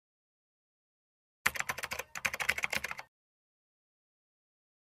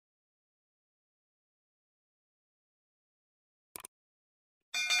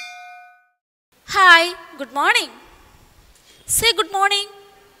Hi, good morning. Say good morning.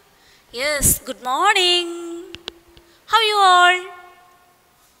 Yes, good morning. How are you all?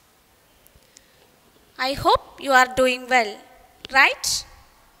 I hope you are doing well, right?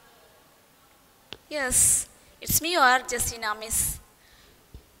 Yes, it's me, your Jessina Miss.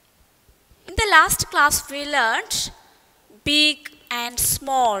 In the last class, we learned big and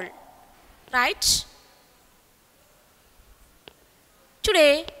small, right?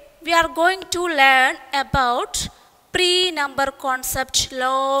 Today, we are going to learn about pre-number concept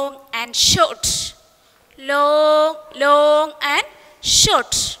long and short. Long and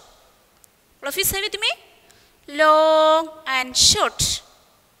short. All of you say with me? Long and short.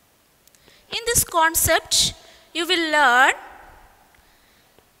 In this concept, you will learn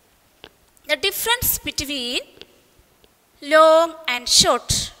the difference between long and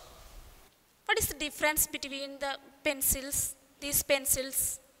short. What is the difference between the pencils, these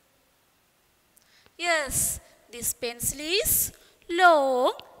pencils? Yes, this pencil is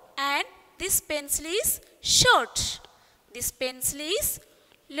long and this pencil is short. This pencil is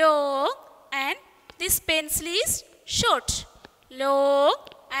long and this pencil is short. Long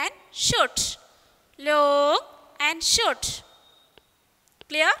and short. Long and short.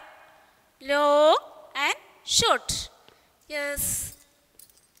 Clear? Long and short. Yes.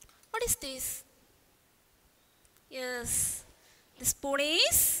 What is this? Yes. The spoon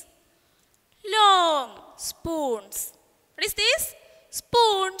is long. Spoons. What is this?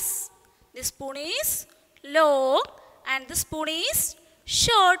 Spoons. The spoon is long and the spoon is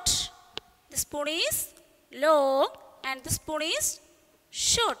short. The spoon is long and the spoon is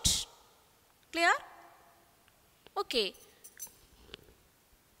short. Clear? Okay.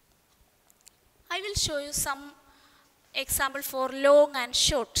 I will show you some example for long and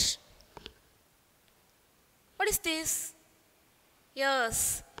short. What is this?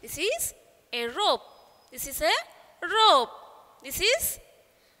 Yes, this is a rope. This is a rope. This is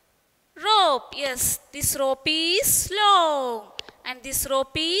rope. Yes, this rope is long and this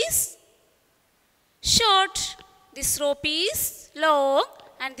rope is short. This rope is long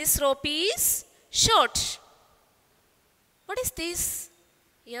and this rope is short. What is this?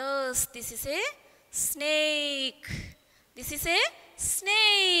 Yes, this is a snake. This is a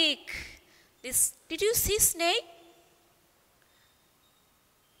snake. Did you see snake?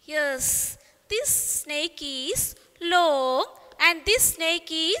 Yes, this snake is long and this snake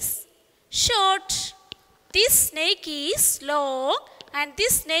is short. This snake is long and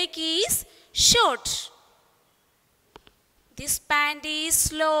this snake is short. This pant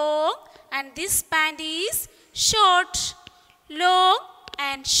is long and this pant is short. Long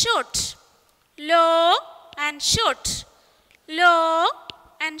and short. Long and short. Long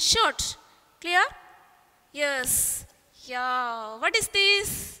and short. Clear? Yes. Yeah. What is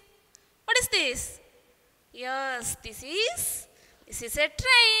this? What is this? Yes, this is a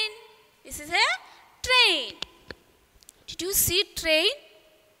train. This is a train. Did you see train?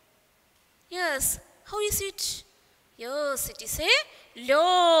 Yes. How is it? Yes, it is a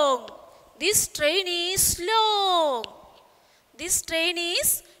long. This train is long. This train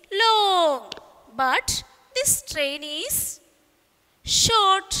is long. But this train is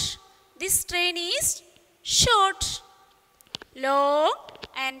short. This train is short. Long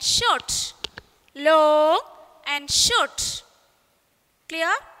and short. Long and short.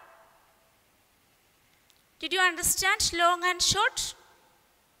 Clear? Did you understand long and short?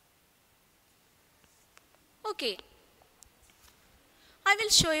 Okay. I will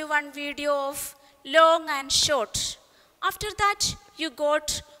show you one video of long and short. After that, you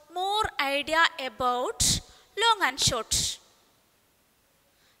got more idea about long and short.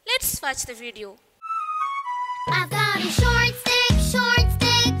 Let's watch the video. I've got a short stick,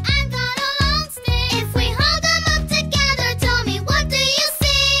 I've got a long stick. If we hold them up together, tell me what do you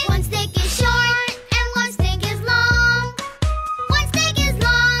see? One stick is short and one stick is long. One stick is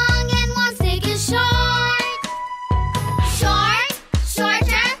long and one stick is short. Short,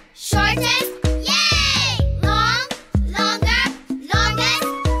 shorter, shortest, yay! Long, longer, longest,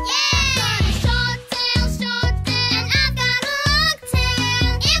 yay! I've got a short tail, and I've got a long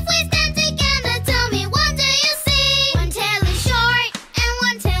tail. If we stand together, tell me what do you see? One tail is short.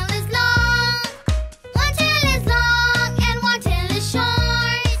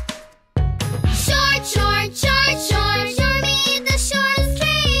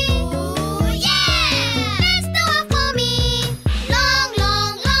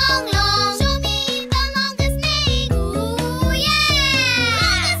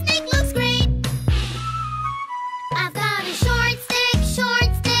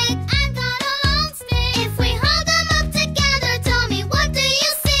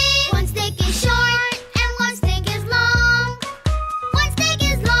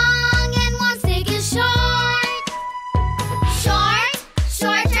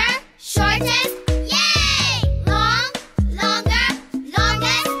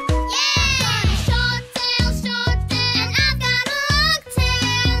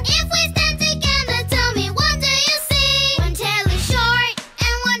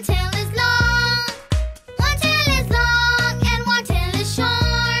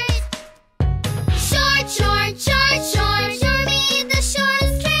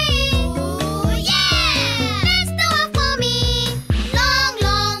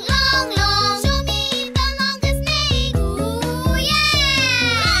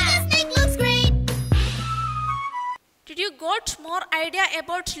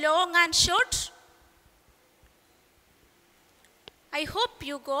 about long and short? I hope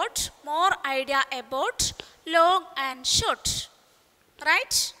you got more idea about long and short.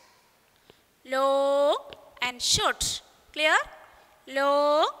 Right? Long and short. Clear?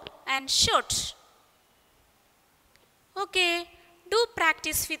 Long and short. Okay. Do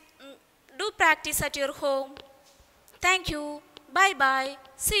practice at your home. Thank you. Bye bye.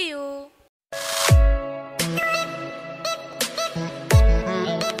 See you.